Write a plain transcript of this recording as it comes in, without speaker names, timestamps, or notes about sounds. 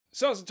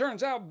So as it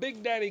turns out,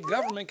 Big Daddy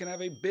government can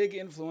have a big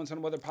influence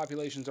on whether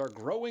populations are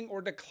growing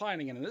or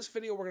declining, and in this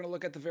video we're going to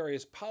look at the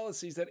various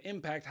policies that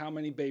impact how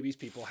many babies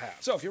people have.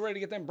 So if you're ready to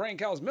get them brain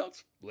cows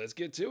milked, let's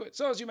get to it.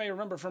 So as you may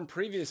remember from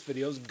previous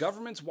videos,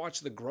 governments watch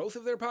the growth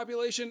of their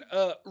population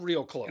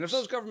real close. And if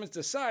those governments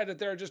decide that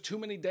there are just too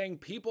many dang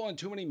people and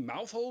too many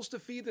mouth holes to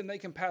feed, then they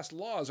can pass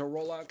laws or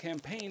roll out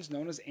campaigns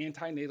known as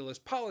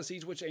antinatalist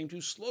policies, which aim to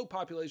slow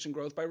population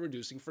growth by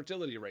reducing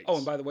fertility rates. Oh,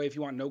 and by the way, if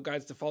you want note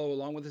guides to follow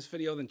along with this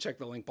video, then check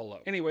the link below.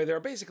 Anyway, there are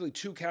basically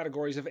two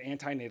categories of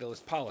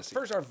antinatalist policies.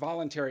 First are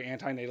voluntary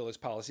antinatalist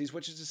policies,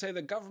 which is to say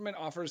the government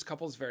offers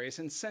couples various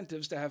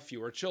incentives to have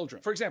fewer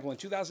children. For example, in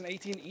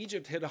 2018,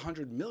 Egypt hit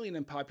 100 million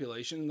in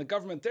population, and the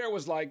government there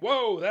was like,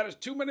 whoa, that is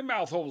too many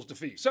mouth holes to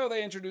feed. So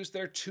they introduced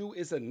their 2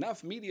 is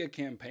enough media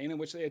campaign, in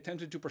which they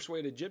attempted to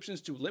persuade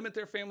Egyptians to limit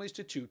their families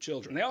to 2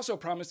 children. And they also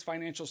promised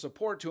financial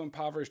support to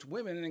impoverished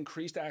women and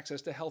increased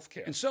access to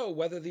healthcare. And so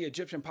whether the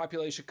Egyptian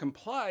population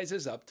complies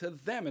is up to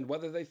them, and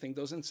whether they think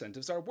those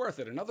incentives are worth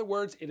it. In other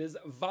words, it is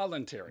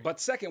voluntary. But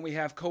second, we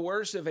have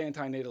coercive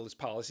antinatalist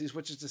policies,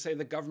 which is to say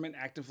the government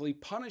actively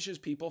punishes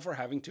people for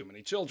having too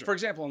many children. For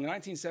example, in the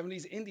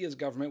 1970s, India's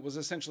government was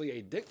essentially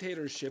a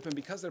dictatorship, and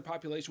because their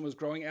population was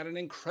growing at an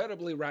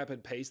incredibly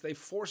rapid pace, they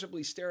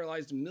forcibly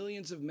sterilized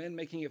millions of men,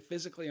 making it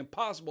physically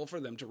impossible for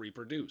them to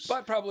reproduce.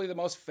 But probably the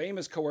most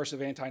famous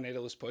coercive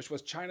antinatalist push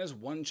was China's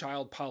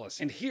one-child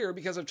policy. And here,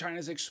 because of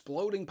China's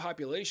exploding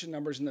population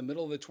numbers in the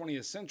middle of the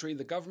 20th century,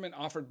 the government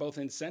offered both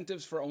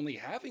incentives for only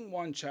having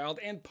one child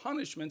and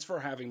punishments for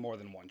having more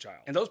than one child.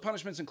 And those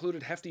punishments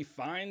included hefty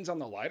fines on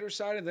the lighter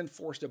side and then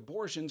forced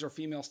abortions or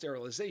female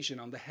sterilization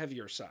on the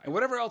heavier side. And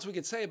whatever else we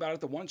could say about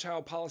it, the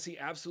one-child policy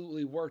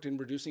absolutely worked in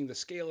reducing the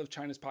scale of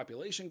China's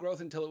population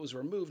growth until it was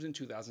removed in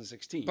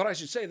 2016. But I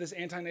should say this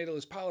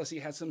antinatalist policy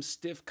had some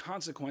stiff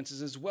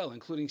consequences as well,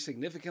 including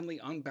significantly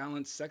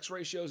unbalanced sex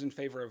ratios in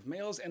favor of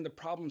males and the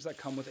problems that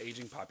come with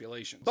aging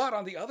populations. But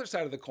on the other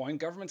side of the coin,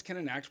 governments can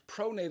enact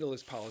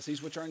pronatalist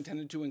policies, which are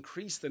intended to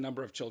increase the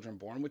number of children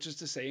born, which is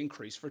to say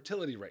increase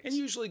fertility rates. And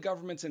usually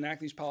governments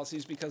enact these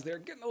policies because they're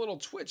getting a little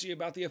twitchy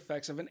about the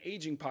effects of an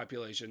aging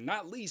population,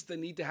 not least the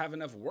need to have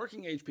enough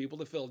working age people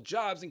to fill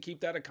jobs and keep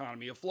that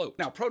economy afloat.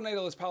 Now,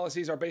 pronatalist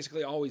policies are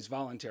basically always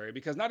voluntary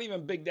because not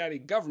even Big Daddy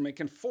government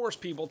can force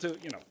people to,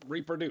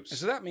 reproduce. And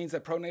so that means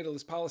that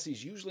pronatalist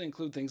policies usually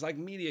include things like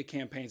media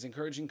campaigns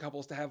encouraging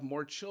couples to have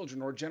more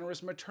children, or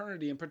generous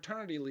maternity and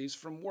paternity leaves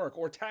from work,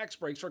 or tax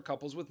breaks for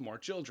couples with more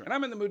children. And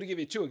I'm in the mood to give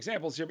you 2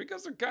 examples here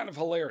because they're kind of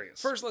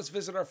hilarious. First, let's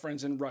visit our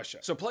friends in Russia.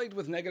 So plagued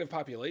with negative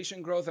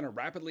population growth and a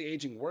rapidly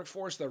aging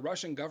workforce, the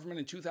Russian government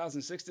in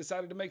 2006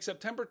 decided to make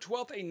September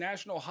 12th a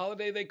national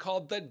holiday they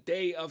called the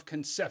Day of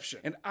Conception.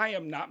 And I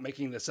am not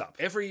making this up.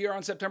 Every year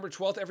on September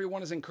 12th,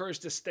 everyone is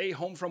encouraged to stay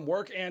home from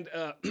work and,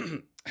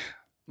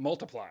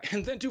 multiply.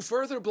 And then to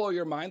further blow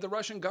your mind, the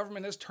Russian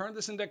government has turned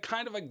this into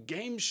kind of a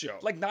game show.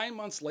 Like 9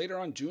 months later,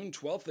 on June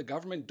 12th, the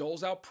government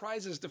doles out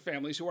prizes to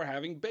families who are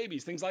having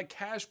babies, things like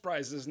cash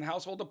prizes and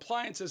household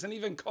appliances and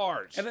even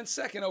cars. And then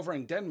second, over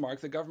in Denmark,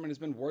 the government has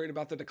been worried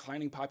about the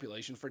declining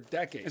population for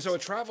decades. And so a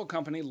travel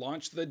company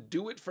launched the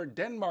Do It for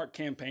Denmark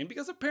campaign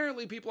because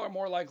apparently people are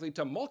more likely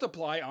to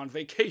multiply on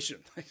vacation.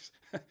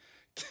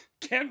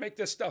 Can't make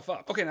this stuff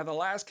up. Okay, now the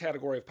last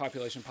category of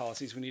population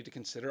policies we need to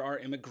consider are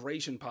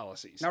immigration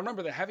policies. Now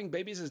remember that having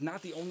babies is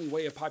not the only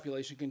way a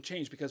population can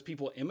change, because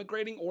people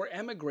immigrating or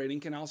emigrating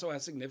can also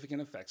have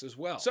significant effects as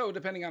well. So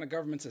depending on a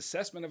government's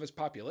assessment of its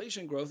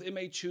population growth, it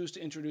may choose to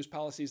introduce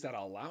policies that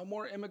allow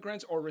more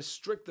immigrants or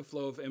restrict the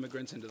flow of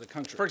immigrants into the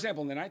country. For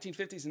example, in the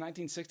 1950s and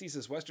 1960s,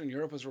 as Western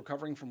Europe was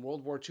recovering from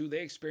World War II,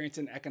 they experienced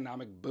an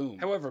economic boom.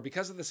 However,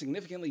 because of the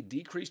significantly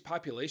decreased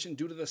population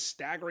due to the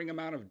staggering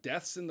amount of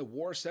deaths in the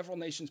war, several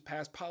nations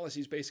passed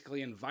policies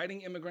basically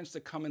inviting immigrants to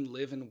come and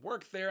live and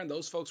work there, and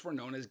those folks were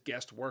known as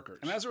guest workers.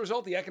 And as a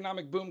result, the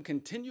economic boom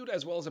continued,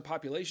 as well as a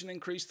population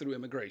increase through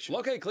immigration.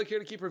 Well, okay, click here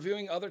to keep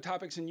reviewing other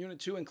topics in Unit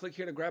 2, and click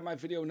here to grab my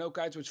video note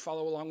guides, which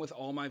follow along with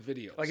all my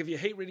videos. Like if you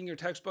hate reading your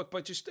textbook,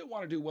 but you still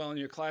want to do well in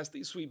your class,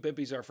 these sweet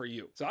bippies are for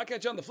you. So I'll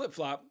catch you on the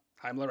flip-flop.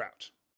 Heimler out.